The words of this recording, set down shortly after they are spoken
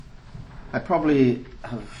I probably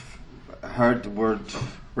have heard the word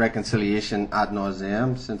reconciliation ad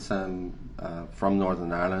nauseum since I'm from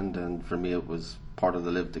Northern Ireland, and for me it was part of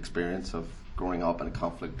the lived experience of growing up in a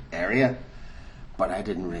conflict area. But I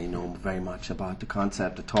didn't really know very much about the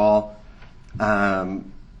concept at all.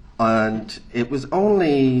 And it was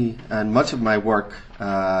only, and much of my work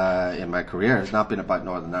in my career has not been about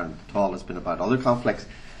Northern Ireland at all, it's been about other conflicts.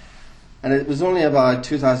 And it was only about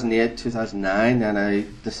 2008, 2009, and I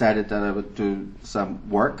decided that I would do some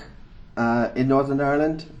work in Northern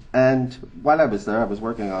Ireland. And while I was there, I was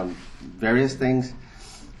working on various things,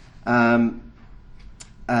 mainly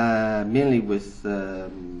with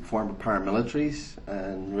former paramilitaries,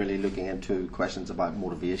 and really looking into questions about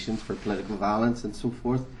motivations for political violence and so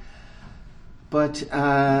forth. But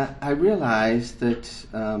I realized that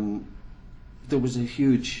there was a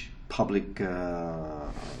huge public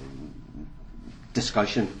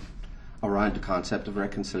discussion around the concept of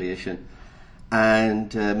reconciliation.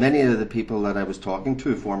 And many of the people that I was talking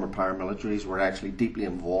to, former paramilitaries, were actually deeply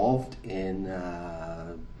involved in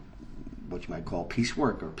what you might call peace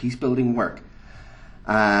work or peace building work.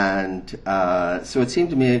 And so it seemed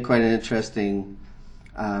to me quite an interesting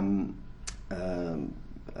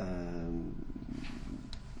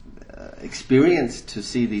experience to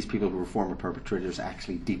see these people who were former perpetrators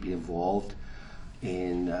actually deeply involved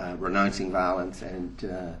in renouncing violence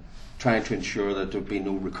and trying to ensure that there would be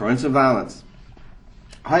no recurrence of violence.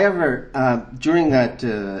 However, during that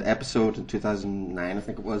episode in 2009, I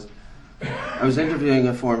think it was, I was interviewing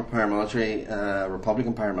a former paramilitary,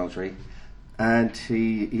 Republican paramilitary, and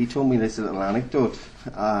he told me this little anecdote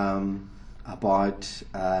about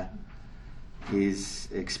his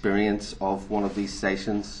experience of one of these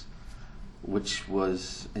sessions, which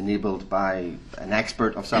was enabled by an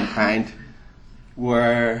expert of some kind,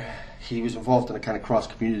 where he was involved in a kind of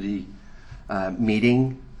cross-community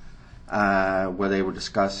meeting where they were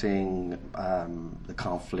discussing the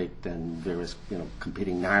conflict and various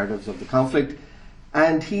competing narratives of the conflict.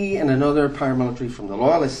 And he and another paramilitary from the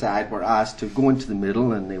loyalist side were asked to go into the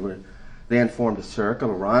middle, and they then formed a circle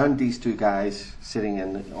around these two guys sitting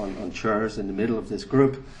on chairs in the middle of this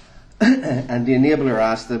group. And the enabler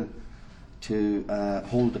asked them to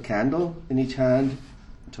hold a candle in each hand,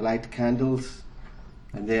 to light the candles,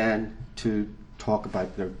 and then to talk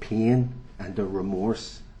about their pain and their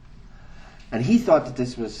remorse. And he thought that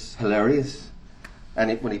this was hilarious,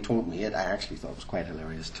 and when he told me it, I actually thought it was quite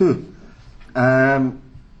hilarious too.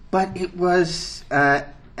 But it was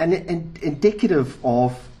indicative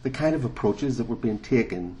of the kind of approaches that were being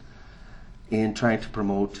taken in trying to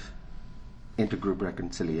promote intergroup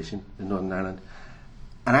reconciliation in Northern Ireland.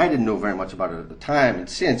 And I didn't know very much about it at the time, and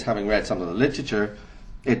since, having read some of the literature,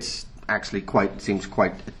 it's actually seems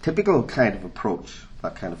quite a typical kind of approach,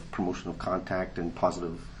 that kind of promotion of contact and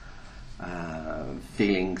positive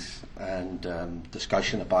feelings and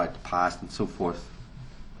discussion about the past and so forth.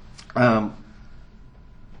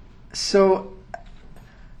 So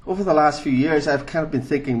over the last few years, I've kind of been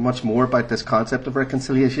thinking much more about this concept of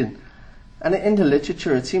reconciliation. And in the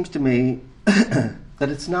literature, it seems to me that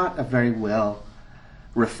it's not a very well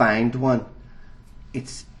refined one.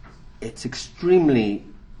 It's extremely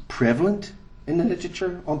prevalent in the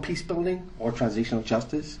literature on peace building or transitional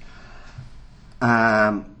justice.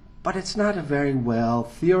 But it's not a very well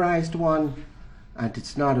theorized one, and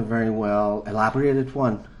it's not a very well elaborated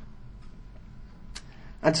one.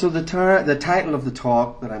 And so the title of the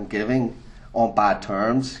talk that I'm giving, On Bad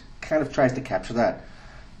Terms, kind of tries to capture that.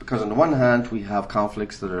 Because on the one hand, we have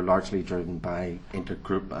conflicts that are largely driven by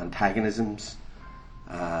intergroup antagonisms.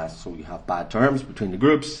 So you have bad terms between the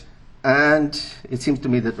groups. And it seems to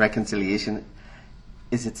me that reconciliation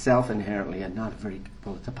is itself inherently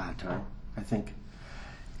it's a bad term, I think.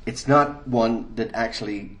 It's not one that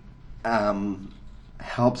actually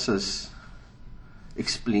helps us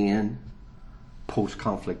explain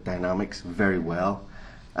post-conflict dynamics very well.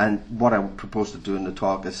 And what I propose to do in the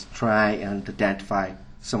talk is try and identify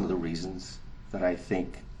some of the reasons that I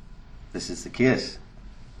think this is the case.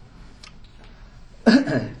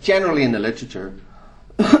 Generally in the literature,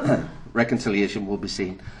 reconciliation will be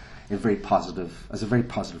seen as a very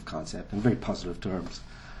positive concept in very positive terms.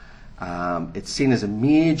 It's seen as a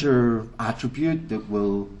major attribute that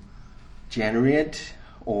will generate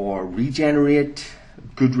or regenerate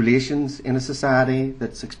good relations in a society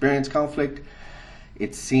that's experienced conflict.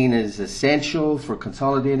 It's seen as essential for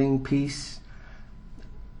consolidating peace.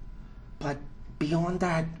 But beyond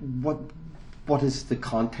that, what is the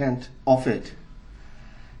content of it?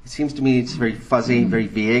 It seems to me it's very fuzzy, very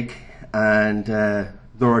vague, and there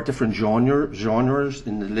are different genres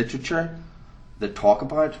in the literature that talk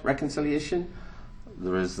about reconciliation.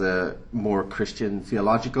 There is the more Christian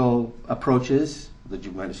theological approaches that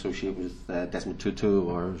you might associate with Desmond Tutu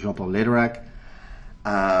or Jean-Paul Lederach,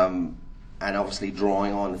 and obviously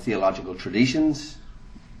drawing on the theological traditions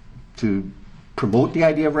to promote the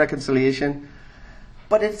idea of reconciliation.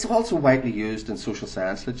 But it's also widely used in social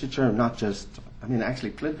science literature, not just, actually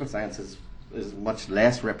political science is much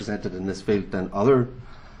less represented in this field than other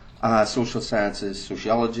social sciences,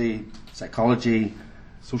 sociology, psychology,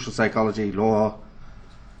 social psychology, law.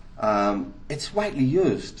 It's widely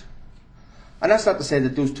used. And that's not to say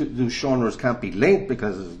that those genres can't be linked,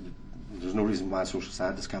 because there's no reason why social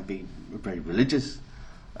scientists can't be very religious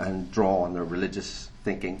and draw on their religious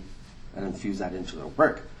thinking and infuse that into their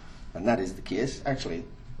work. And that is the case, actually,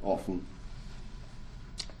 often.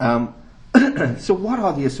 So what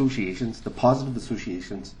are the associations, the positive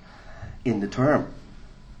associations in the term?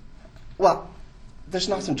 Well, there's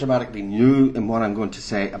nothing dramatically new in what I'm going to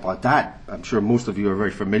say about that. I'm sure most of you are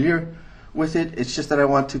very familiar with it. It's just that I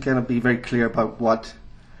want to kind of be very clear about what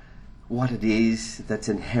it is that's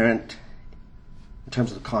inherent in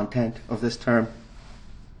terms of the content of this term.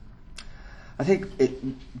 I think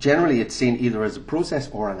generally it's seen either as a process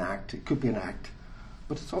or an act. It could be an act,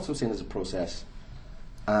 but it's also seen as a process.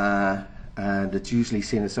 And it's usually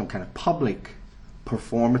seen as some kind of public,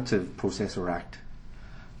 performative process or act.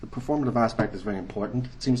 The performative aspect is very important,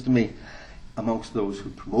 it seems to me, amongst those who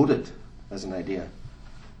promote it as an idea.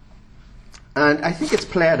 And I think it's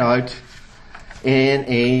played out in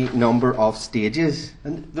a number of stages.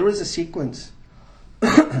 And there is a sequence.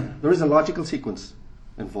 There is a logical sequence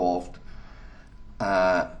involved.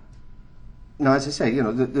 Now, as I say,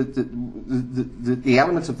 the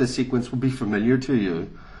elements of this sequence will be familiar to you,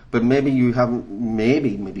 but maybe you haven't, maybe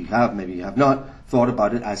you have not thought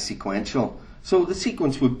about it as sequential. So the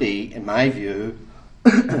sequence would be, in my view,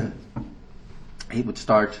 it would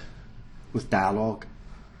start with dialogue,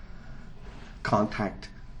 contact,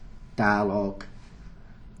 dialogue.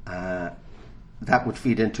 That would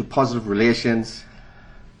feed into positive relations.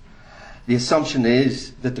 The assumption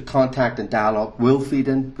is that the contact and dialogue will feed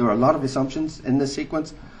in. There are a lot of assumptions in this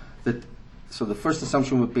sequence. So the first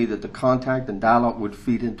assumption would be that the contact and dialogue would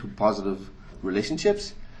feed into positive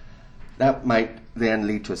relationships. That might then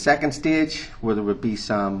lead to a second stage where there would be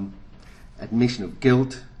some admission of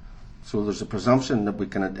guilt. So there's a presumption that we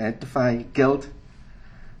can identify guilt.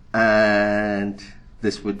 And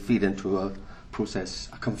this would feed into a process,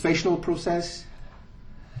 a confessional process,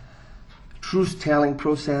 truth-telling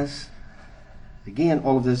process. Again,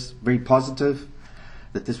 all of this very positive,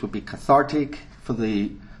 that this would be cathartic for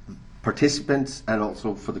the participants and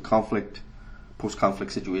also for the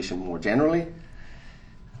post-conflict situation more generally.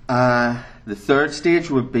 The third stage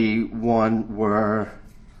would be one where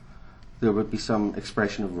there would be some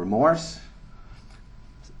expression of remorse,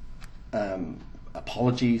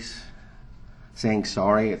 apologies, saying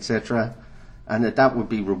sorry, etc., and that would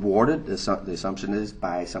be rewarded, the assumption is,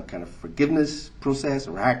 by some kind of forgiveness process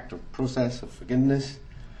or act or process of forgiveness.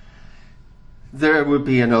 There would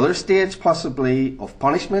be another stage, possibly, of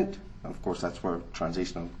punishment. Of course, that's where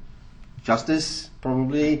transitional justice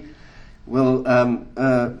probably will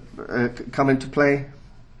come into play.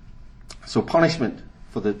 So punishment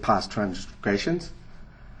for the past transgressions.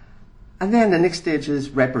 And then the next stage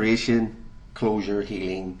is reparation, closure,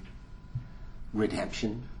 healing,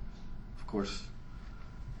 redemption, of course.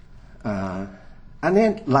 And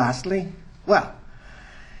then lastly, well,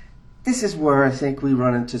 this is where I think we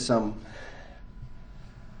run into some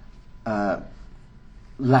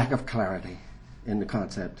lack of clarity in the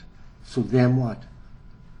concept. So then what?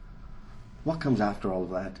 What comes after all of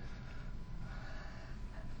that?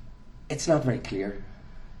 It's not very clear.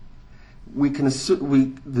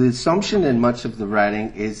 The assumption in much of the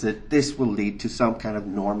writing is that this will lead to some kind of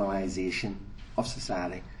normalization of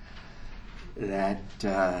society, that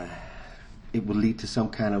it will lead to some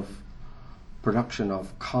kind of production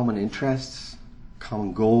of common interests,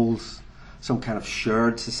 common goals, some kind of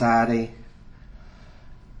shared society.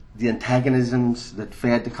 The antagonisms that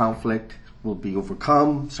fed the conflict will be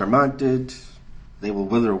overcome, surmounted, they will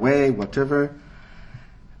wither away, whatever.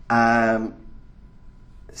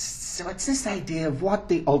 So it's this idea of what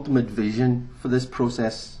the ultimate vision for this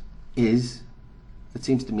process is that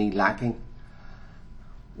seems to me lacking.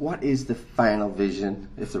 What is the final vision,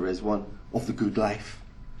 if there is one, of the good life,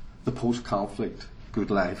 the post-conflict good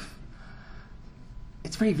life?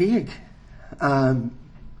 It's very vague.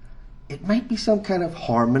 It might be some kind of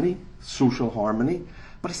harmony, social harmony,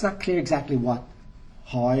 but it's not clear exactly what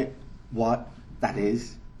that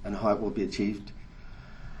is and how it will be achieved.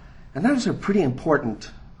 And those are pretty important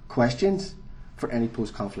questions for any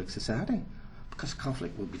post-conflict society, because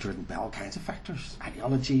conflict will be driven by all kinds of factors: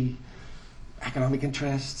 ideology, economic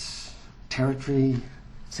interests, territory,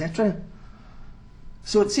 etc.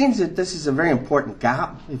 So it seems that this is a very important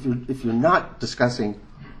gap if you're not discussing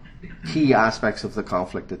key aspects of the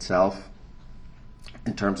conflict itself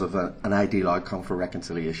in terms of an ideal outcome for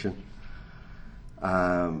reconciliation.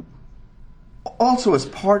 Also, as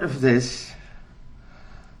part of this,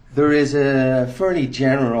 there is a fairly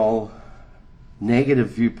general negative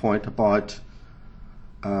viewpoint about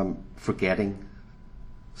forgetting,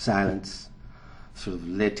 silence, sort of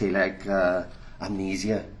like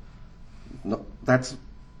amnesia. No, that's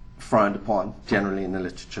frowned upon generally in the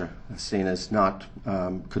literature, seen as not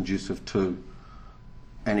conducive to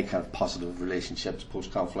any kind of positive relationships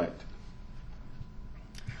post-conflict.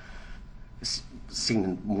 Seen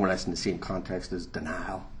in more or less in the same context as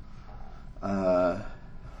denial.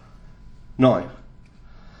 Now,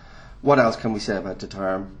 what else can we say about the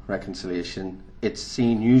term reconciliation? It's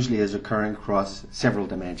seen usually as occurring across several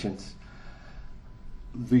dimensions.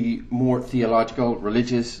 The more theological,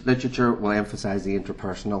 religious literature will emphasize the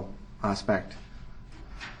interpersonal aspect.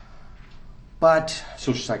 But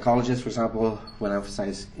social psychologists, for example, will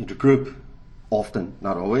emphasize intergroup, often,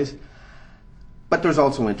 not always. But there's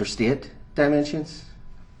also interstate dimensions.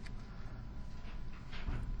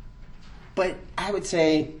 But I would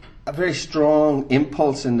say a very strong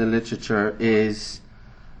impulse in the literature is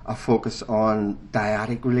a focus on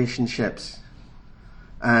dyadic relationships.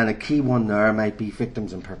 And a key one there might be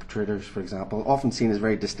victims and perpetrators, for example, often seen as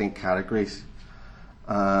very distinct categories.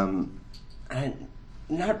 And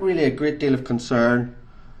not really a great deal of concern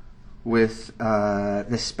with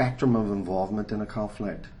the spectrum of involvement in a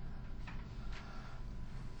conflict.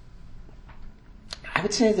 I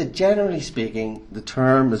would say that generally speaking, the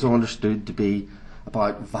term is understood to be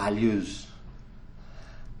about values.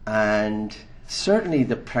 And certainly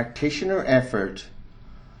the practitioner effort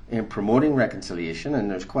in promoting reconciliation, and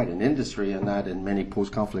there's quite an industry in that in many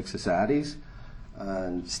post-conflict societies,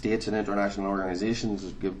 and states and international organizations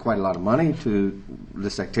give quite a lot of money to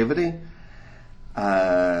this activity.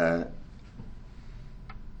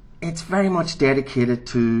 It's very much dedicated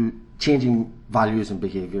to changing values and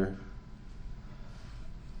behavior.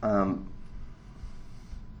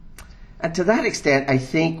 And to that extent, I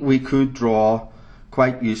think we could draw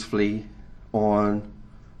quite usefully on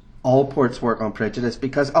Allport's work on prejudice,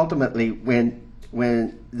 because ultimately when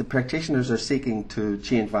the practitioners are seeking to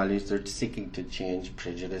change values, they're seeking to change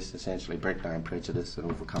prejudice, essentially break down prejudice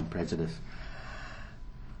and overcome prejudice.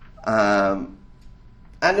 And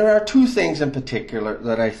there are two things in particular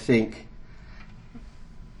that I think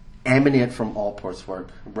emanate from Allport's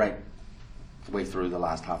work right the way through the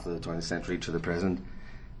last half of the 20th century to the present.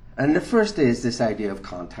 And the first is this idea of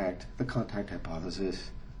contact, the contact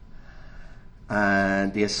hypothesis,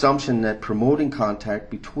 and the assumption that promoting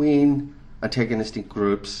contact between antagonistic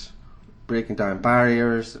groups, breaking down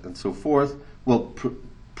barriers and so forth, will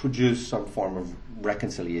produce some form of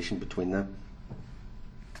reconciliation between them.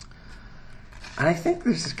 And I think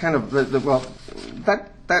this is kind of that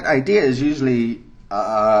idea is usually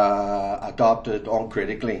adopted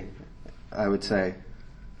uncritically, I would say.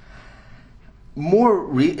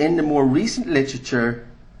 In the more recent literature,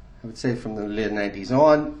 I would say from the late 90s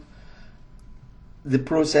on, the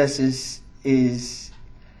process is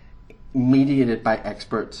mediated by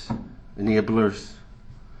experts, enablers,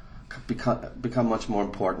 become much more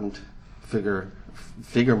important, figure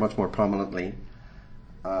much more prominently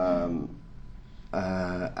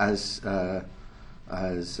as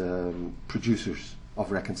producers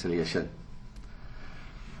of reconciliation.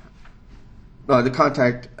 The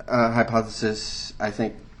contact hypothesis, I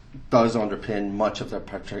think, does underpin much of their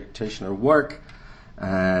practitioner work,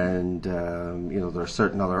 and there are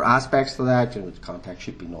certain other aspects to that. Contact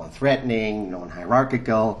should be non-threatening,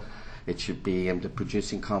 non-hierarchical. It should be aimed at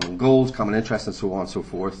producing common goals, common interests, and so on and so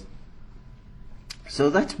forth. So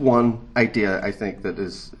that's one idea I think that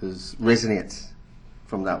resonates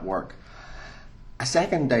from that work. A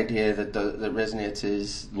second idea that resonates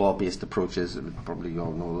is law-based approaches. Probably you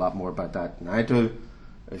all know a lot more about that than I do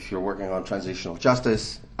if you're working on transitional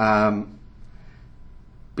justice.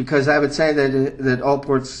 Because I would say that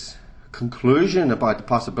Allport's conclusion about the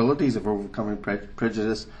possibilities of overcoming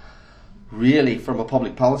prejudice really, from a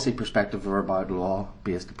public policy perspective, are about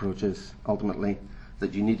law-based approaches, ultimately,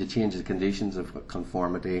 that you need to change the conditions of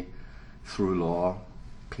conformity through law,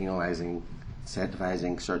 penalising,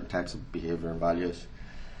 incentivizing certain types of behaviour and values.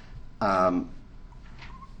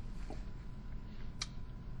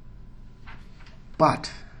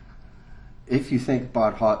 But if you think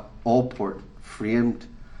about how Allport framed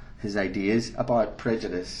his ideas about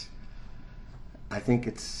prejudice, I think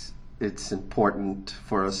it's it's important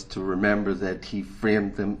for us to remember that he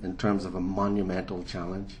framed them in terms of a monumental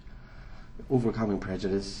challenge. Overcoming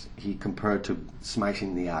prejudice, he compared to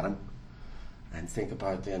smashing the atom. And think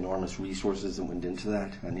about the enormous resources that went into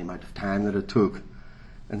that and the amount of time that it took.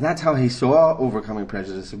 And that's how he saw overcoming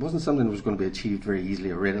prejudice. It wasn't something that was going to be achieved very easily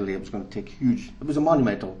or readily. It was going to take it was a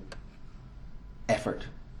monumental effort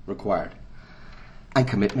required. And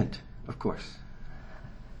commitment, of course.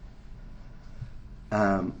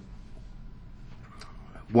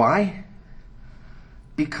 Why?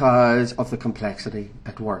 Because of the complexity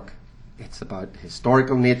at work. It's about the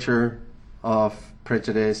historical nature of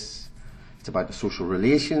prejudice. It's about the social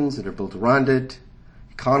relations that are built around it,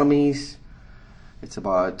 economies. It's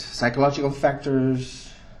about psychological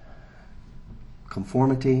factors,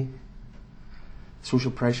 conformity,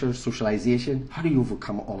 social pressures, socialization. How do you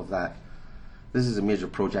overcome all of that? This is a major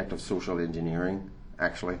project of social engineering,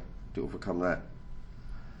 actually, to overcome that.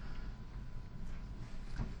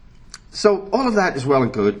 So all of that is well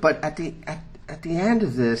and good, but at the end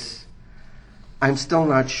of this, I'm still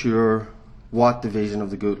not sure what the vision of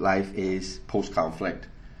the good life is post-conflict.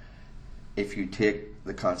 If you take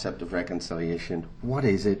the concept of reconciliation, what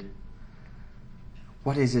is it?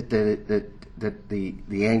 What is it that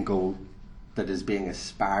the end goal that is being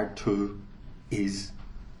aspired to is?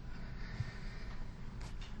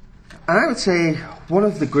 And I would say one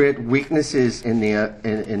of the great weaknesses in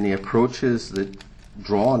the approaches that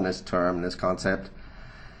draw on this term, this concept,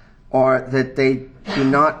 are that they do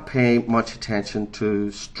not pay much attention to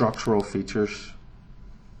structural features.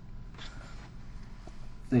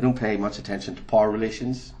 They don't pay much attention to power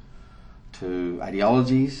relations, to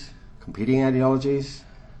ideologies, competing ideologies.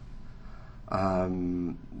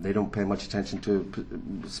 They don't pay much attention to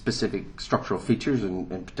specific structural features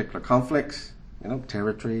in particular conflicts,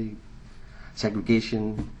 territory,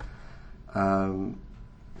 segregation.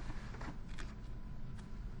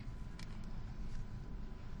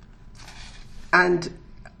 And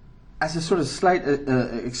as a sort of slight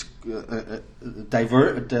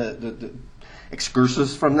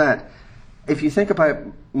excursus from that, if you think about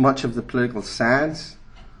much of the political science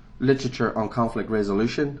literature on conflict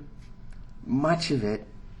resolution, much of it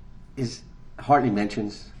hardly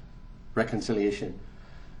mentions reconciliation.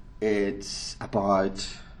 It's about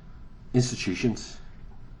institutions.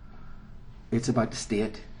 It's about the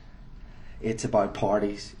state. It's about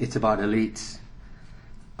parties. It's about elites.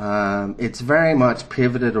 It's very much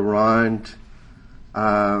pivoted around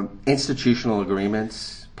institutional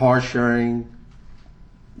agreements, power sharing,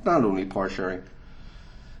 not only power sharing.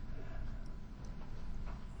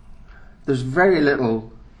 There's very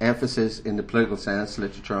little emphasis in the political science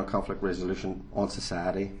literature on conflict resolution on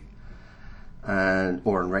society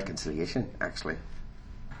or on reconciliation, actually.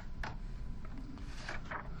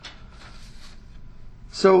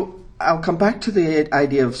 So I'll come back to the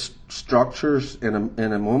idea of structures in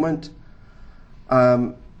a moment.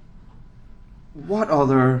 What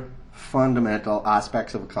other fundamental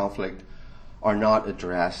aspects of a conflict are not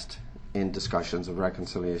addressed in discussions of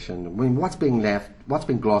reconciliation? I mean, what's being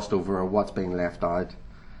glossed over, or what's being left out?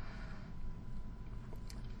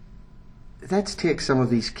 Let's take some of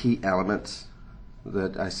these key elements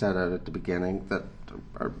that I set out at the beginning that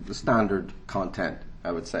are the standard content,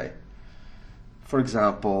 I would say. For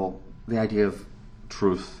example, the idea of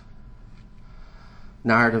truth,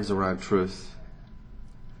 narratives around truth.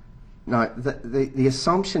 Now, the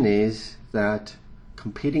assumption is that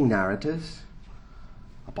competing narratives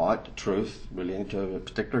about the truth relating to a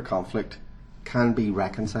particular conflict can be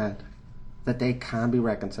reconciled, that they can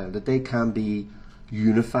be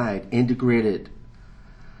unified, integrated,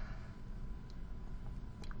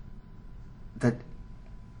 that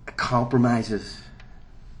compromises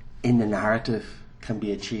in the narrative can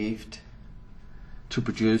be achieved to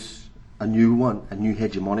produce a new one, a new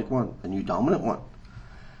hegemonic one, a new dominant one.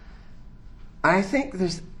 I think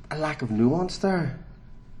there's a lack of nuance there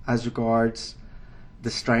as regards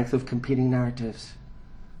the strength of competing narratives.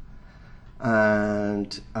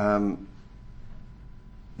 And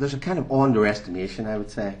there's a kind of underestimation, I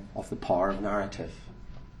would say, of the power of narrative,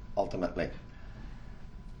 ultimately.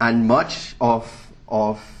 And much of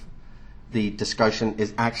the discussion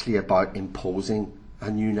is actually about imposing a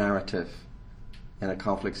new narrative in a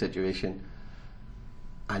conflict situation.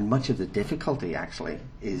 And much of the difficulty, actually,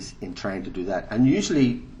 is in trying to do that. And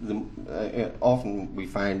usually, often we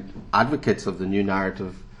find advocates of the new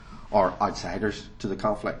narrative are outsiders to the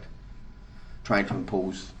conflict, trying to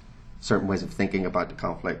impose certain ways of thinking about the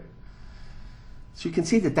conflict. So you can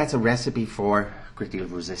see that that's a recipe for a great deal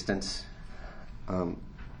of resistance.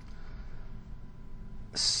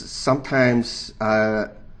 Sometimes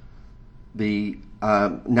the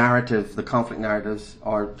narrative, the conflict narratives,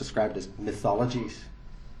 are described as mythologies.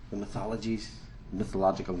 The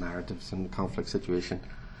mythological narratives in the conflict situation.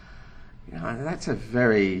 And that's a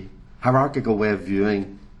very hierarchical way of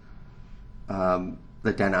viewing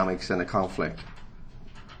the dynamics in a conflict.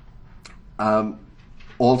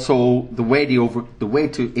 Also, the way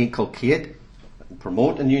to inculcate and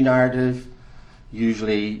promote a new narrative,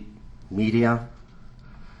 usually media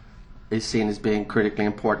is seen as being critically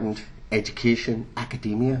important. Education,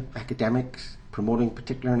 academics promoting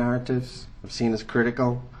particular narratives are seen as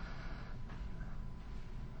critical.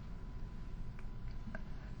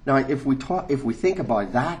 Now, if we think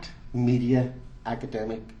about that, media,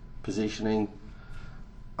 academic positioning,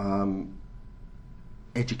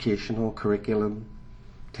 educational curriculum,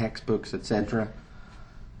 textbooks, etc.,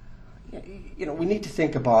 we need to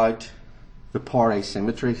think about the power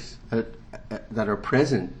asymmetries that are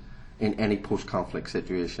present in any post-conflict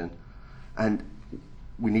situation, and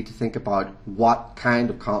we need to think about what kind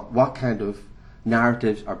of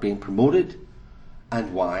narratives are being promoted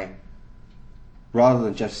and why, rather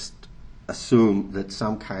than just assume that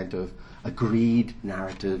some kind of agreed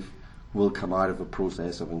narrative will come out of a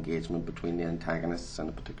process of engagement between the antagonists in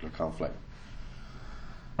a particular conflict.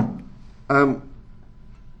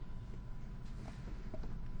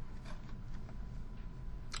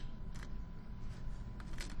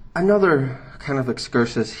 Another kind of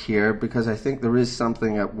excursus here, because I think there is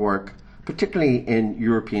something at work, particularly in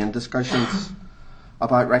European discussions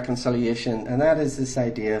about reconciliation, and that is this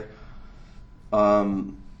idea.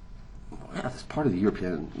 It's part of the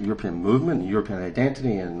European movement, European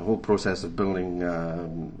identity, and the whole process of building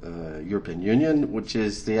European Union, which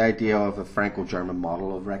is the idea of a Franco-German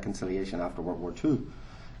model of reconciliation after World War II.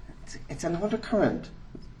 It's an undercurrent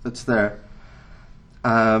that's there.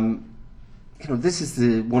 This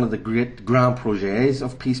is one of the great grand projets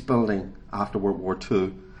of peace building after World War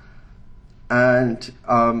II, and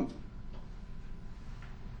I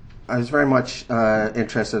was very much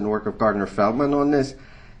interested in the work of Gardner Feldman on this.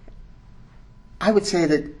 I would say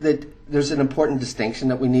that there's an important distinction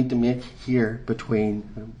that we need to make here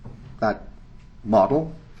between that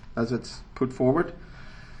model, as it's put forward,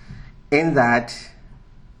 in that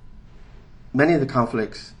many of the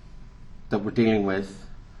conflicts that we're dealing with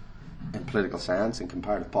in political science and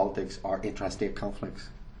comparative politics are intrastate conflicts.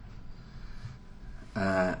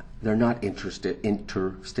 They're not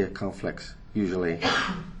interstate conflicts, usually.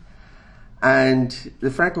 And the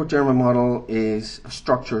Franco-German model is a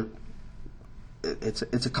structure. It's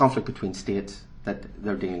a conflict between states that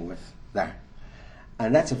they're dealing with there.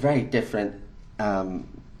 And that's a very different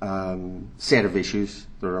set of issues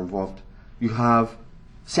that are involved. You have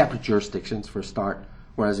separate jurisdictions for a start,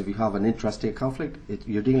 whereas if you have an intrastate conflict,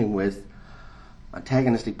 you're dealing with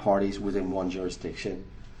antagonistic parties within one jurisdiction.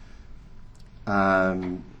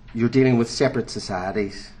 You're dealing with separate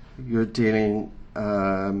societies. You're dealing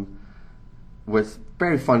with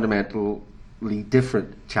very fundamentally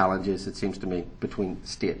different challenges, it seems to me, between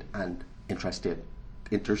state and interstate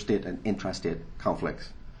and intrastate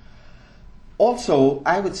conflicts. Also,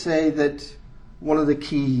 I would say that one of the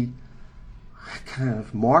key kind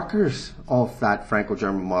of markers of that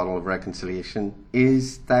Franco-German model of reconciliation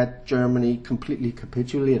is that Germany completely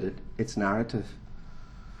capitulated its narrative.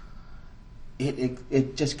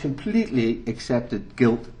 It just completely accepted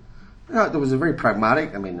guilt. There was a very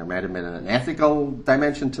pragmatic, there might have been an ethical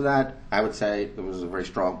dimension to that. I would say there was a very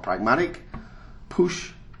strong pragmatic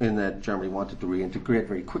push in that Germany wanted to reintegrate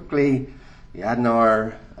very quickly. The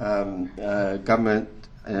Adenauer government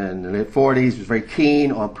in the late 40s was very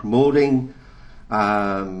keen on promoting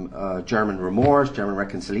German remorse, German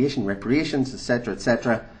reconciliation, reparations,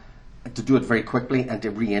 etc., to do it very quickly and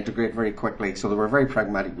to reintegrate very quickly. So there were very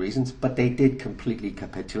pragmatic reasons, but they did completely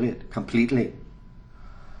capitulate. Completely.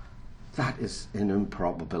 That is an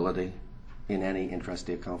improbability in any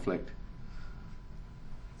intrastate conflict.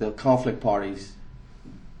 The conflict parties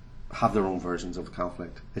have their own versions of the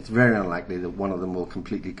conflict. It's very unlikely that one of them will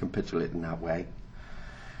completely capitulate in that way.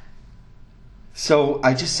 So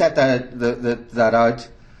I just set that out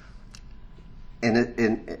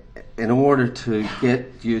in order to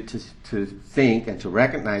get you to think and to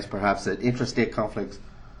recognize perhaps that intrastate conflicts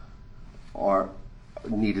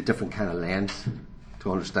need a different kind of lens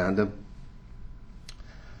to understand them.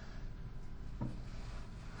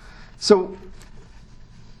 So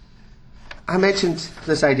I mentioned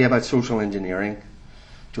this idea about social engineering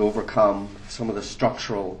to overcome some of the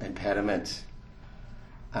structural impediments,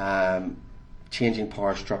 changing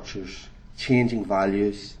power structures, changing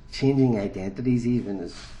values, changing identities even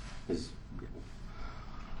is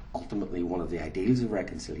ultimately one of the ideals of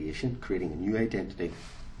reconciliation, creating a new identity.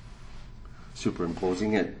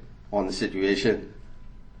 superimposing it on the situation.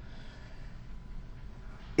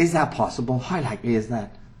 Is that possible? How likely is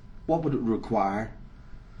that? What would it require?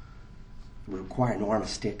 It would require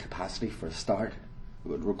enormous state capacity for a start. It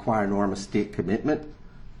would require enormous state commitment,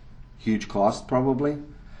 huge cost probably.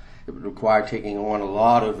 It would require taking on a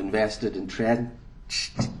lot of invested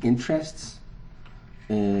interests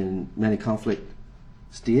in many conflict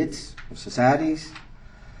states or societies.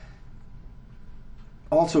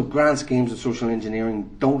 Also, grand schemes of social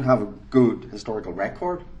engineering don't have a good historical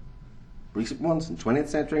record, recent ones in the 20th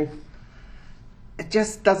century. It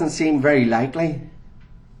just doesn't seem very likely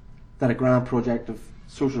that a grand project of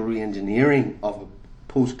social re-engineering of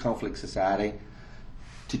a post-conflict society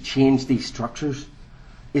to change these structures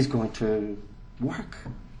is going to work.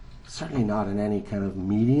 Certainly not in any kind of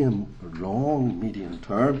medium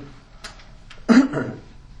term.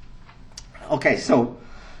 Okay, so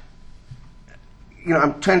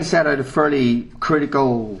I'm trying to set out a fairly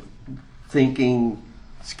critical thinking,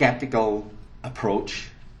 skeptical approach.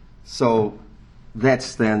 So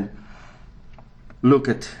let's then look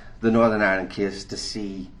at the Northern Ireland case to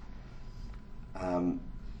see how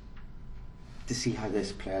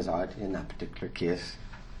this plays out in that particular case.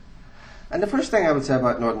 And the first thing I would say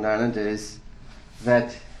about Northern Ireland is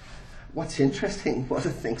that one of the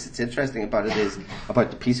things that's interesting about it is,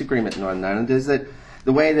 about the peace agreement in Northern Ireland, is that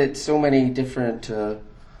the way that so many different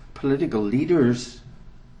political leaders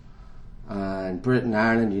in Britain,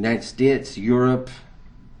 Ireland, the United States, Europe,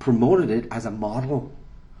 promoted it as a model.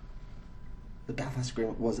 The Belfast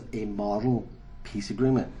Agreement was a model peace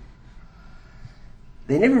agreement.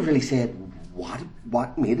 They never really said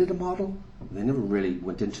what made it a model. They never really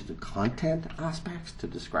went into the content aspects to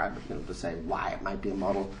describe it, to say why it might be a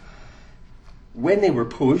model. When they were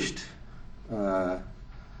pushed, people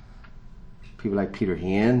like Peter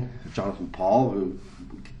Hain, Jonathan Paul, who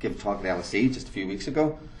gave a talk at LSE just a few weeks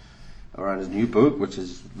ago around his new book, which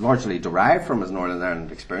is largely derived from his Northern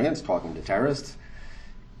Ireland experience, talking to terrorists.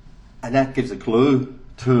 And that gives a clue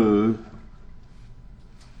to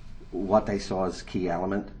what they saw as a key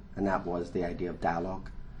element, and that was the idea of dialogue.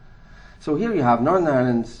 So here you have Northern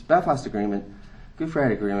Ireland's Belfast Agreement, Good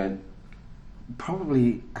Friday Agreement.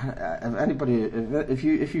 Probably, if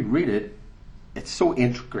you read it, it's so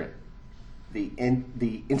intricate. The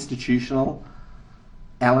institutional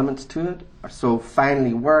elements to it are so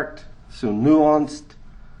finely worked, so nuanced,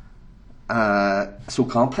 so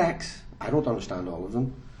complex. I don't understand all of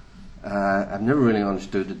them. I've never really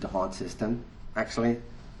understood the DeHaan system, actually.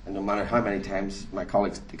 And no matter how many times my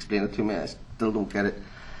colleagues explain it to me, I still don't get it.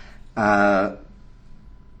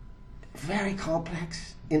 Very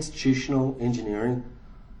complex institutional engineering.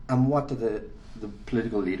 And what do the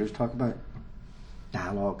political leaders talk about?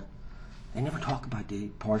 Dialogue. They never talk about the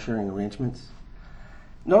power sharing arrangements.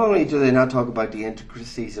 Not only do they not talk about the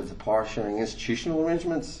intricacies of the power sharing institutional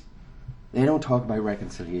arrangements, they don't talk about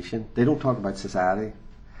reconciliation. They don't talk about society.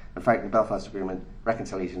 In fact, in the Belfast Agreement,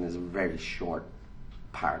 reconciliation is a very short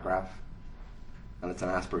paragraph, and it's an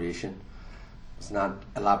aspiration. It's not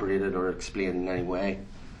elaborated or explained in any way.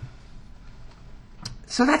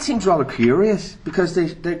 So that seems rather curious, because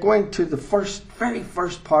they're going to the very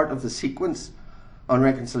first part of the sequence on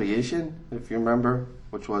reconciliation, if you remember,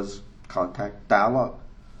 which was contact, dialogue.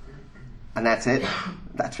 And that's it.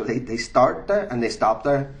 That's where they start there and they stop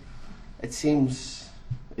there. It seems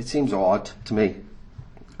odd to me.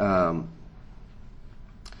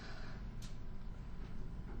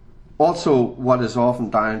 Also, what is often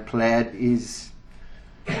downplayed is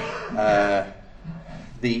the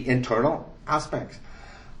internal aspects.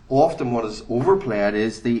 Often what is overplayed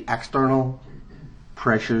is the external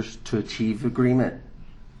pressures to achieve agreement.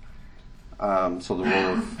 So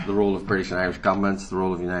the role of British and Irish governments, the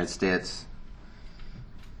role of the United States.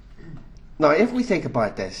 Now, if we think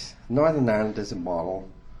about this, Northern Ireland as a model,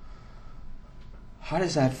 how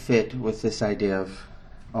does that fit with this idea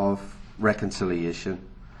of reconciliation?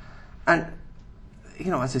 And,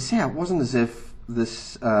 as I say, it wasn't as if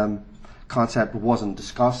this concept wasn't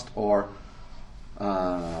discussed or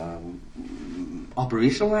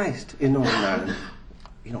operationalized in Northern Ireland.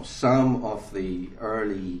 Some of the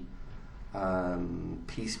early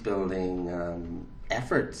peace-building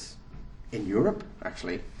efforts in Europe,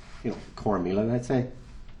 actually, Corrymeela, I'd say,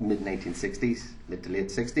 mid-1960s, mid to late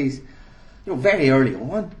 60s, very early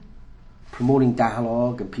on, promoting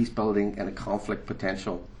dialogue and peace-building in a conflict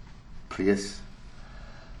potential place.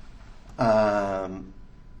 So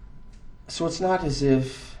it's not as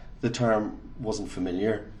if the term wasn't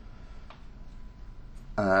familiar.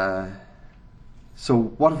 So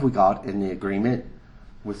what have we got in the agreement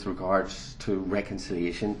with regards to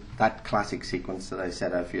reconciliation? That classic sequence that I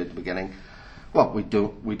set out for you at the beginning. Well, we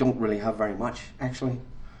don't really have very much, actually.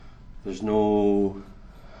 There's not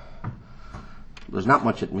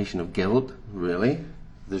much admission of guilt, really.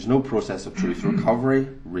 There's no process of truth recovery,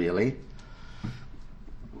 really.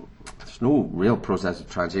 There's no real process of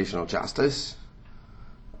transitional justice.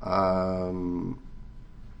 There's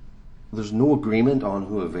no agreement on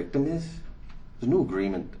who a victim is. There's no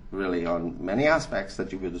agreement, really, on many aspects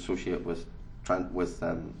that you would associate with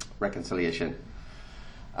reconciliation.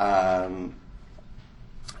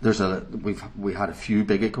 We had a few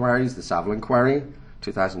big inquiries: the Savile inquiry,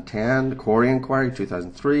 2010, the Corey inquiry,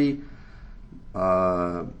 2003.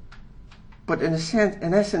 But in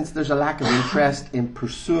essence, there's a lack of interest in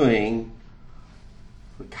pursuing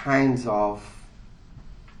the kinds of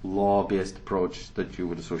law-based approach that you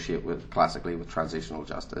would associate classically with transitional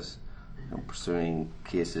justice, pursuing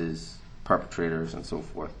cases, perpetrators, and so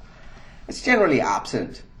forth. It's generally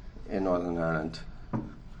absent in Northern Ireland.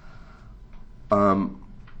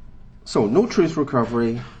 So no truth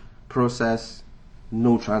recovery process,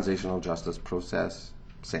 no transitional justice process,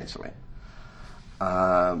 essentially.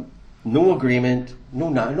 No agreement,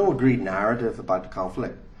 no agreed narrative about the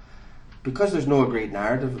conflict. Because there's no agreed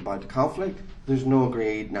narrative about the conflict, there's no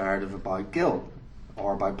agreed narrative about guilt,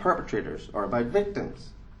 or about perpetrators, or about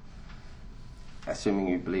victims, assuming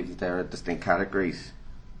you believe that there are distinct categories.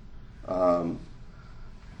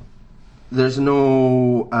 There's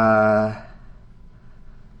no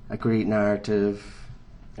agreed narrative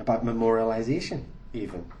about memorialization,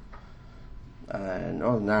 even. In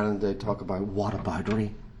Northern Ireland, they talk about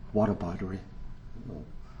whataboutery. What about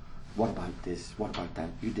this? What about that?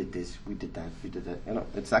 You did this, we did that, you did that.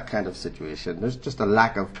 It's that kind of situation. There's just a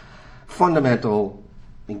lack of fundamental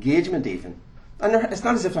engagement, even. And it's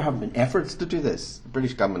not as if there haven't been efforts to do this. The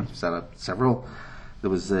British government set up several. There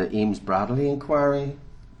was the Eames-Bradley inquiry,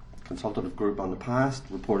 consultative group on the past,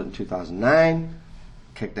 reported in 2009,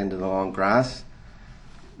 kicked into the long grass.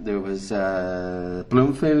 There was a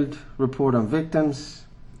Bloomfield report on victims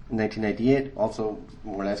in 1998, also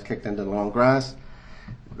more or less kicked into the long grass.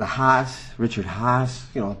 The Richard Haas,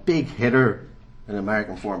 a big hitter in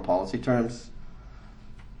American foreign policy terms,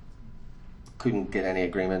 couldn't get any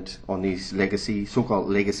agreement on these so-called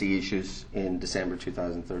legacy issues in December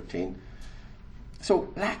 2013.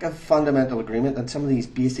 So lack of fundamental agreement on some of these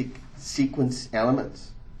basic sequence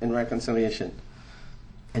elements in reconciliation.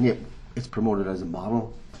 And yet it's promoted as a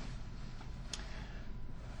model.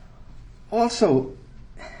 Also,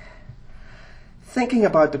 thinking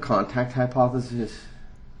about the contact hypothesis,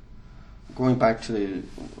 going back to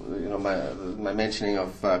my mentioning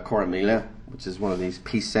of Corrymeela, which is one of these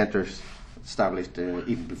peace centres established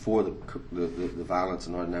even before the violence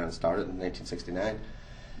in Northern Ireland started in 1969.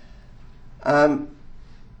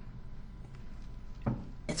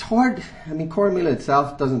 It's hard. Corrymeela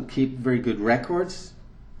itself doesn't keep very good records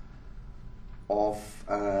of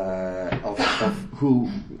who,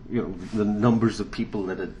 the numbers of people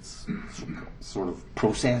that it's sort of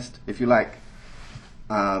processed, if you like.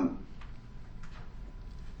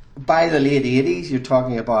 By the late 80s, you're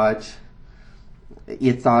talking about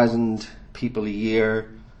 8,000 people a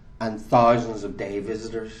year and thousands of day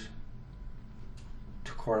visitors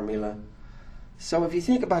to Corrymeela. So if you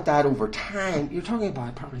think about that over time, you're talking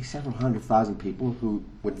about probably several 100,000 people who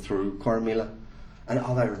went through Corrymeela and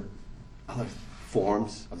other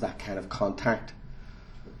forms of that kind of contact.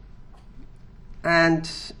 And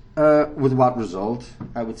with what result?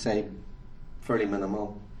 I would say fairly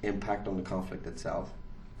minimal impact on the conflict itself,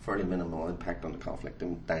 fairly minimal impact on the conflict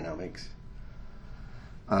and dynamics.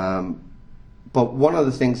 But one of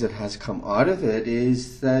the things that has come out of it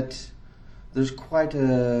is that there's quite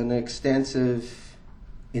an extensive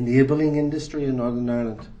enabling industry in Northern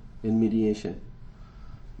Ireland in mediation.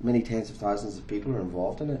 Many tens of thousands of people are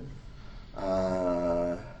involved in it.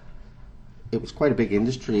 It was quite a big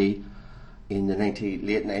industry in the late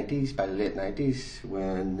 90s, by the late 90s,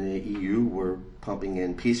 when the EU were pumping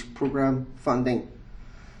in peace programme funding.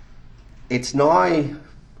 It's now,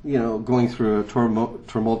 going through a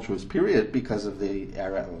tumultuous period because of the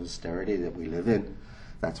era of austerity that we live in.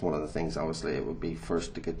 That's one of the things, obviously, it would be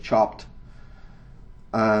first to get chopped.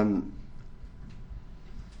 But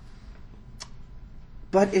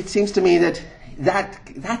it seems to me that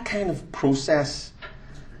kind of process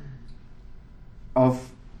of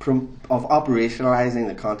operationalizing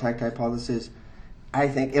the contact hypothesis, I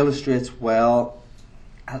think, illustrates well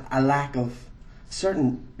a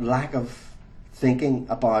certain lack of thinking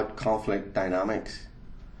about conflict dynamics.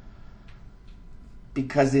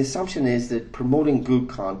 Because the assumption is that promoting good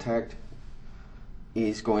contact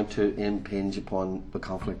is going to impinge upon the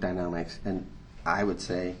conflict dynamics, and I would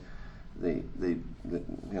say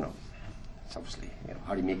it's obviously,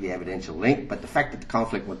 how do you make the evidential link? But the fact that the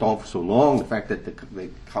conflict went on for so long, the fact that the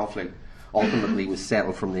conflict ultimately was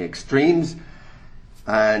settled from the extremes,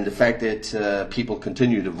 and the fact that people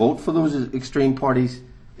continue to vote for those extreme parties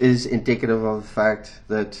is indicative of the fact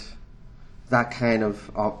that that kind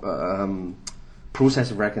of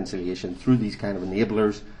process of reconciliation through these kind of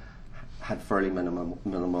enablers had fairly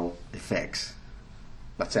minimal effects.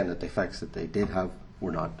 Not saying that the effects that they did have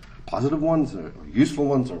were not positive ones or useful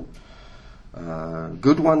ones or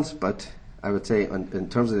good ones, but I would say in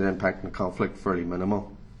terms of the impact on the conflict, fairly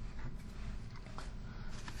minimal.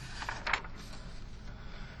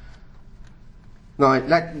 Now,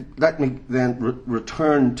 let me then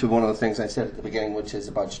return to one of the things I said at the beginning, which is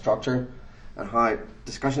about structure and how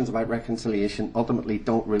discussions about reconciliation ultimately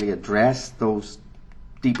don't really address those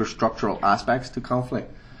deeper structural aspects to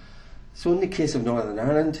conflict. So in the case of Northern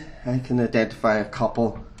Ireland, I can identify a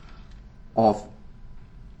couple of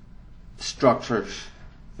structures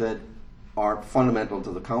that are fundamental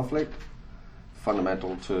to the conflict,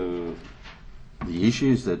 fundamental to the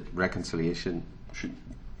issues that reconciliation should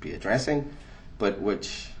be addressing, but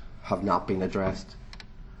which have not been addressed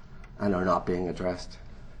and are not being addressed.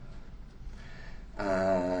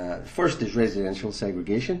 First is residential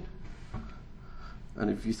segregation.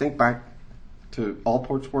 And if you think back to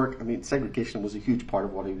Allport's work, segregation was a huge part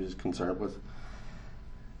of what he was concerned with.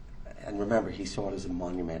 And remember, he saw it as a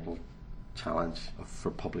monumental challenge for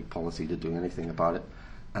public policy to do anything about it.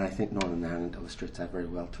 And I think Northern Ireland illustrates that very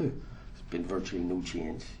well too. There's been virtually no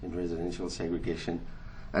change in residential segregation.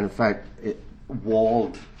 And in fact,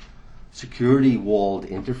 security walled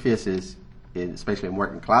interfaces, especially in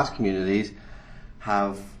working class communities,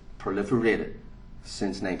 have proliferated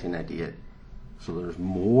since 1998. So there's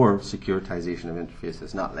more securitization of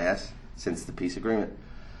interfaces, not less, since the peace agreement.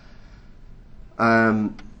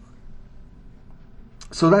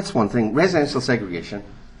 So that's one thing. Residential segregation.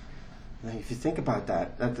 Now, if you think about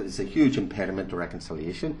that, that is a huge impediment to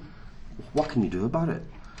reconciliation. What can you do about it?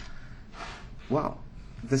 Well,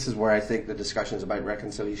 this is where I think the discussions about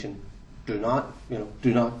reconciliation do not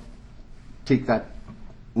take that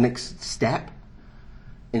next step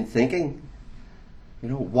in thinking.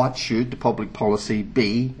 What should the public policy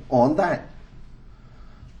be on that?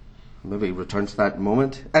 Maybe return to that in a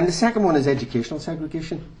moment. And the second one is educational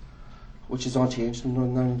segregation, which is unchanged in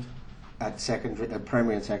Northern Ireland at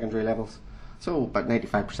primary and secondary levels. So about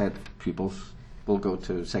 95% of pupils will go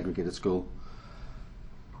to segregated school.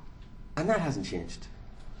 And that hasn't changed.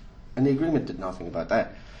 And the agreement did nothing about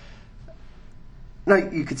that. Now,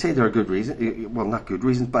 you could say there are good reasons. Well, not good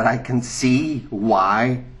reasons, but I can see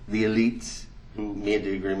why the elites who made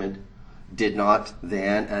the agreement did not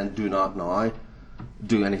then and do not now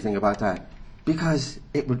do anything about that. Because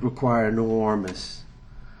it would require enormous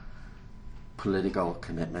political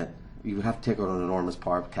commitment. You would have to take on an enormous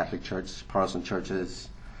power of Catholic Church, Protestant churches,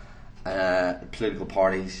 political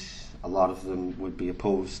parties. A lot of them would be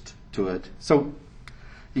opposed to it. So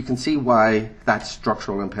you can see why that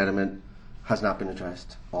structural impediment has not been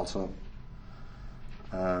addressed also.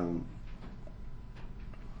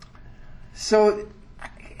 So,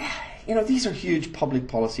 these are huge public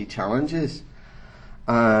policy challenges.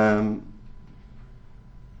 And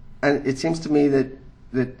it seems to me that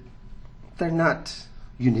they're not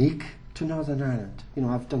unique to Northern Ireland.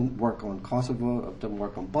 I've done work on Kosovo, I've done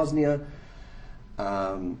work on Bosnia.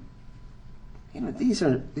 These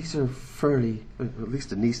are fairly, at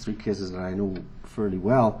least in these three cases that I know fairly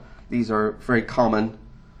well, these are very common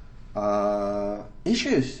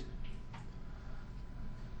issues.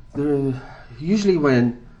 Usually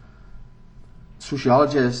when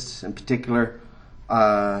sociologists in particular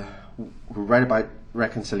who write about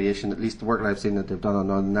reconciliation, at least the work that I've seen that they've done on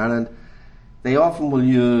Northern Ireland, they often will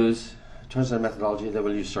use, in terms of their methodology, they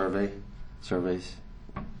will use surveys,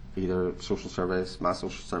 either social surveys, mass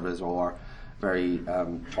social surveys, or very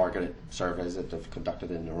targeted surveys that they've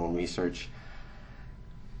conducted in their own research.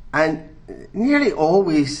 And nearly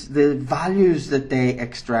always the values that they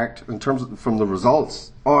extract in terms of, from the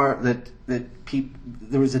results are that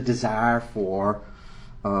there is a desire for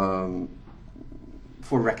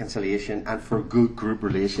reconciliation and for good group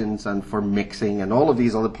relations and for mixing and all of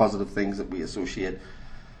these other positive things that we associate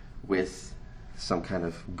with some kind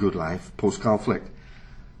of good life post-conflict.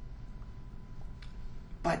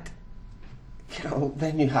 But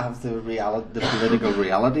then you have the political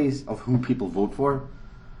realities of who people vote for.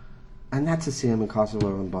 And that's the same in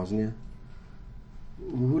Kosovo and Bosnia.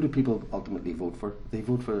 Who do people ultimately vote for? They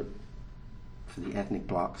vote for the ethnic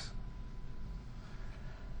blocs.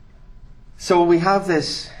 So we have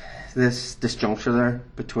this disjuncture there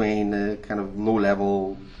between the kind of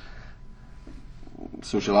low-level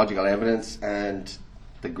sociological evidence and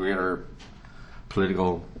the greater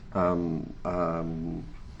political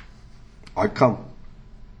outcome.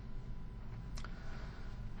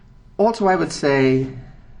 Also, I would say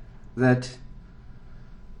that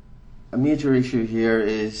a major issue here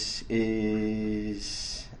is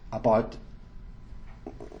about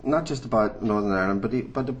not just about Northern Ireland,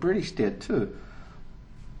 but the British state too.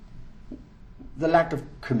 The lack of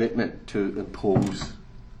commitment to impose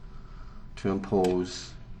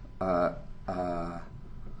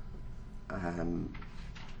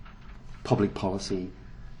public policy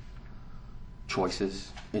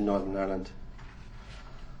choices in Northern Ireland.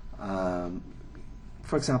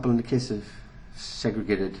 For example, in the case of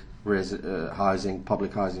segregated housing,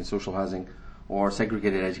 public housing, social housing, or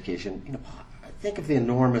segregated education, think of the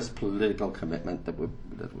enormous political commitment that would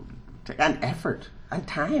take, and effort, and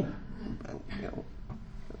time. And,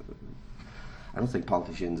 I don't think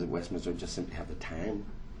politicians at Westminster just simply have the time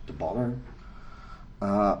to bother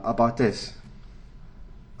about this.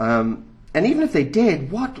 And even if they did,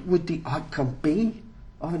 what would the outcome be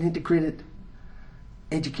of an integrated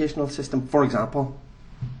educational system? For example,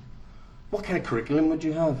 what kind of curriculum would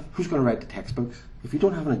you have? Who's going to write the textbooks? If you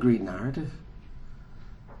don't have an agreed narrative,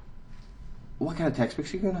 what kind of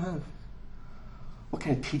textbooks are you going to have? What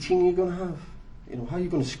kind of teaching are you going to have? How are you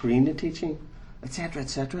going to screen the teaching, etc.,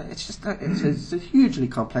 etc. It's just it's a hugely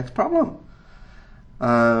complex problem.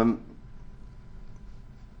 I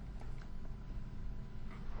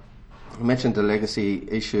mentioned the legacy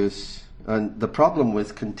issues, and the problem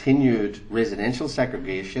with continued residential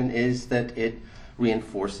segregation is that it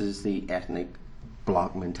reinforces the ethnic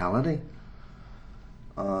bloc mentality.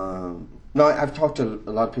 Now, I've talked to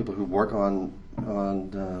a lot of people who work on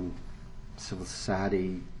civil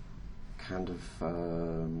society kind of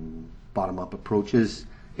bottom-up approaches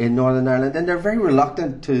in Northern Ireland, and they're very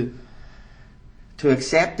reluctant to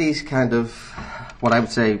accept these kind of, what I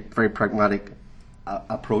would say, very pragmatic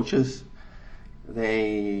approaches.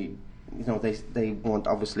 They want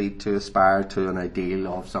obviously to aspire to an ideal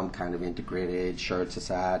of some kind of integrated, shared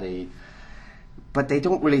society, but they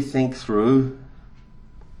don't really think through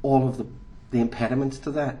all of the impediments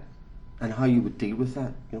to that and how you would deal with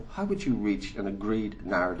that. How would you reach an agreed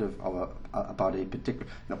narrative about a particular?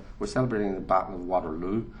 We're celebrating the Battle of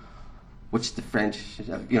Waterloo, which the French,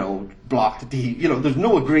 blocked. There's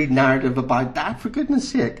no agreed narrative about that, for goodness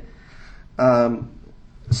sake.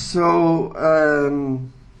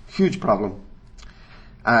 Huge problem.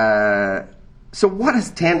 So what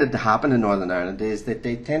has tended to happen in Northern Ireland is that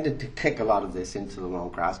they tended to kick a lot of this into the long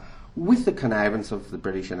grass with the connivance of the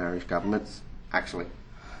British and Irish governments, actually.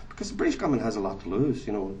 Because the British government has a lot to lose.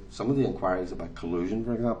 Some of the inquiries about collusion,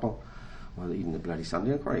 for example, or even the Bloody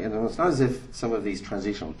Sunday inquiry. It's not as if some of these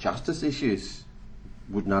transitional justice issues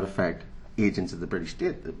would not affect agents of the British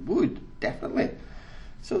state. It would, definitely.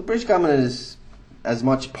 So the British government is as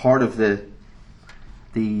much part of the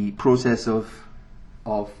process of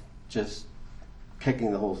just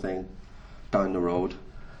kicking the whole thing down the road.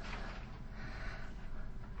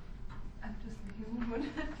 I'm just thinking one.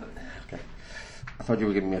 Okay. I thought you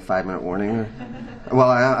were giving me a 5-minute warning there.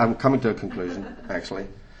 Well, I'm coming to a conclusion, actually.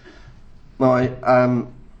 Now,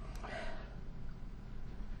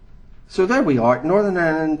 so there we are. Northern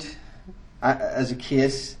Ireland, as a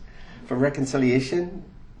case for reconciliation,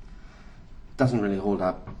 doesn't really hold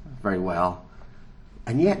up very well.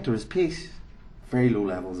 And yet there is peace. Very low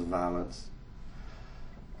levels of violence.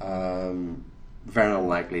 Very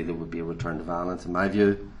unlikely there would be a return to violence, in my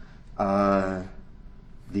view. The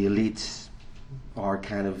elites are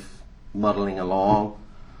kind of muddling along.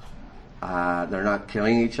 They're not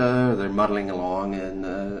killing each other. They're muddling along in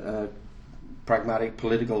a pragmatic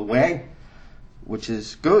political way, which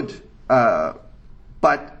is good.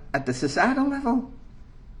 But at the societal level,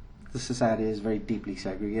 the society is very deeply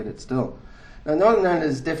segregated still. Now, Northern Ireland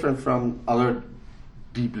is different from other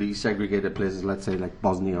deeply segregated places, let's say like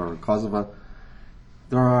Bosnia or Kosovo.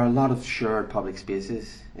 There are a lot of shared public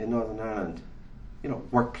spaces in Northern Ireland.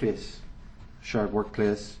 Shared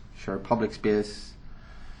workplace, shared public space.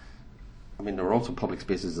 I mean, there are also public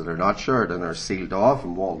spaces that are not shared and are sealed off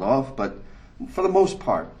and walled off, but for the most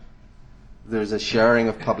part, there's a sharing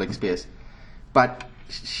of public space. But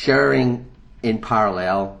sharing in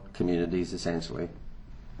parallel communities, essentially.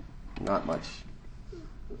 Not much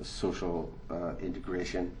social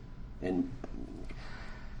integration.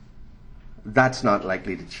 That's not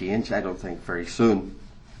likely to change, I don't think, very soon.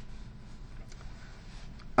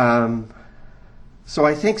 So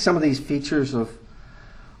I think some of these features of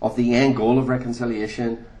the end goal of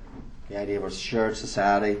reconciliation, the idea of a shared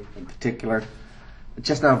society in particular,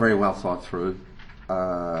 just not very well thought through.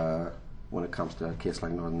 when it comes to a case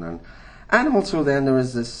like Northern Ireland. And also then there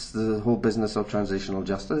is the whole business of transitional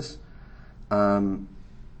justice.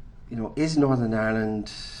 Is Northern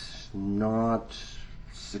Ireland not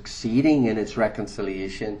succeeding in its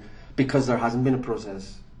reconciliation because there hasn't been a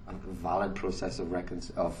valid process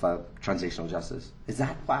of transitional justice? Is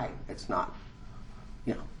that why it's not,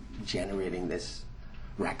 generating this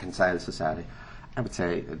reconciled society? I would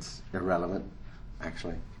say it's irrelevant,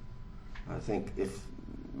 actually. I think if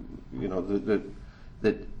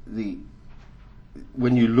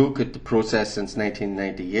when you look at the process since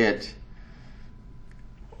 1998.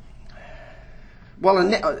 What I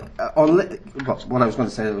was going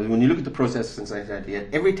to say was, when you look at the process since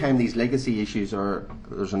 1998, every time these legacy issues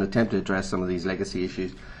there's an attempt to address some of these legacy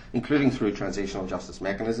issues, including through transitional justice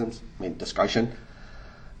mechanisms, discussion,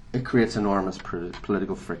 it creates enormous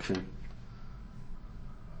political friction.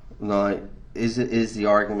 Now, is the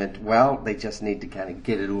argument, well, they just need to kind of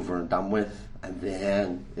get it over and done with, and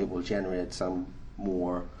then it will generate some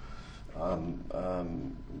more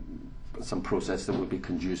some process that would be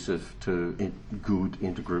conducive to good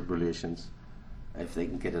intergroup relations if they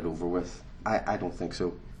can get it over with. I don't think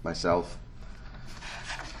so myself.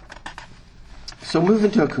 So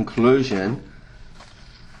moving to a conclusion,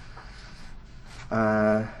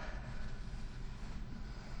 where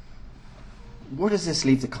does this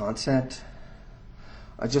leave the concept?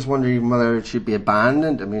 I just wonder whether it should be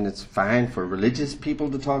abandoned. I mean, it's fine for religious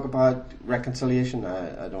people to talk about reconciliation.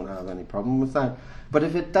 I don't have any problem with that. But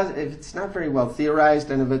if it's not very well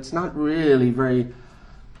theorized, and if it's not really very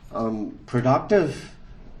productive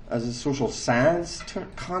as a social science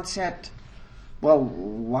concept, well,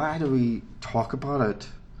 why do we talk about it?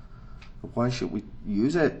 Why should we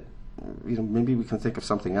use it? Maybe we can think of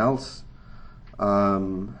something else.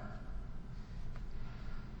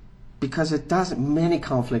 Because it does. Many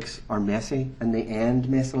conflicts are messy, and they end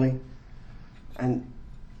messily, and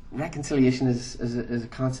reconciliation is a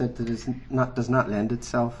concept that does not lend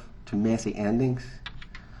itself to messy endings.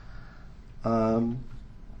 So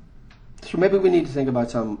maybe we need to think about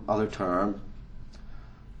some other term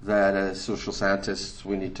that, as social scientists,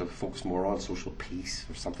 we need to focus more on: social peace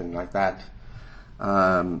or something like that.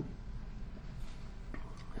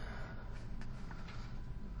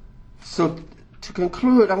 So to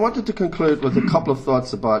conclude, I wanted to conclude with a couple of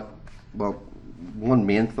thoughts about, one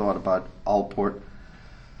main thought about Allport.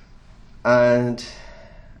 And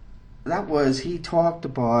that was, he talked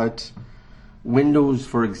about windows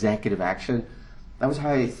for executive action. That was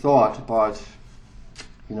how he thought about,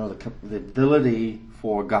 the ability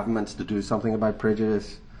for governments to do something about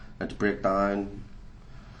prejudice and to break down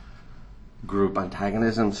group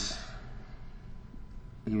antagonisms.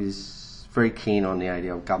 He was very keen on the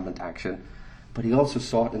idea of government action, but he also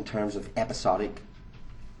saw it in terms of episodic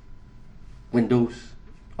windows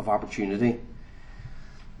of opportunity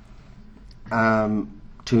to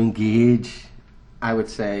engage, I would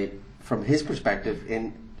say, from his perspective,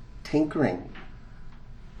 in tinkering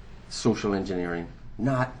social engineering,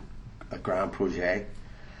 not a grand projet.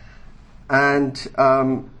 And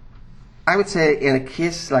I would say in a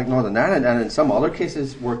case like Northern Ireland, and in some other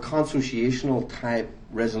cases where consociational type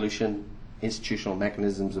resolution institutional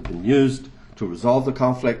mechanisms have been used to resolve the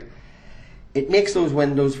conflict, it makes those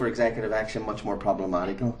windows for executive action much more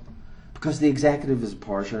problematical, because the executive is a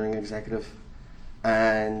power-sharing executive,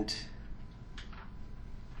 and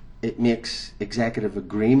it makes executive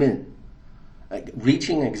agreement,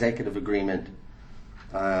 reaching executive agreement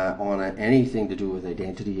on anything to do with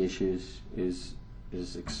identity issues is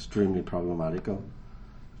extremely problematical,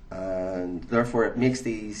 and therefore it makes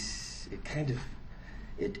these,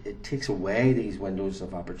 it takes away these windows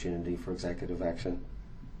of opportunity for executive action.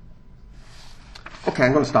 Okay,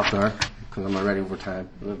 I'm going to stop there because I'm already over time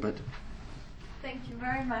a little bit. Thank you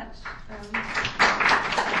very much.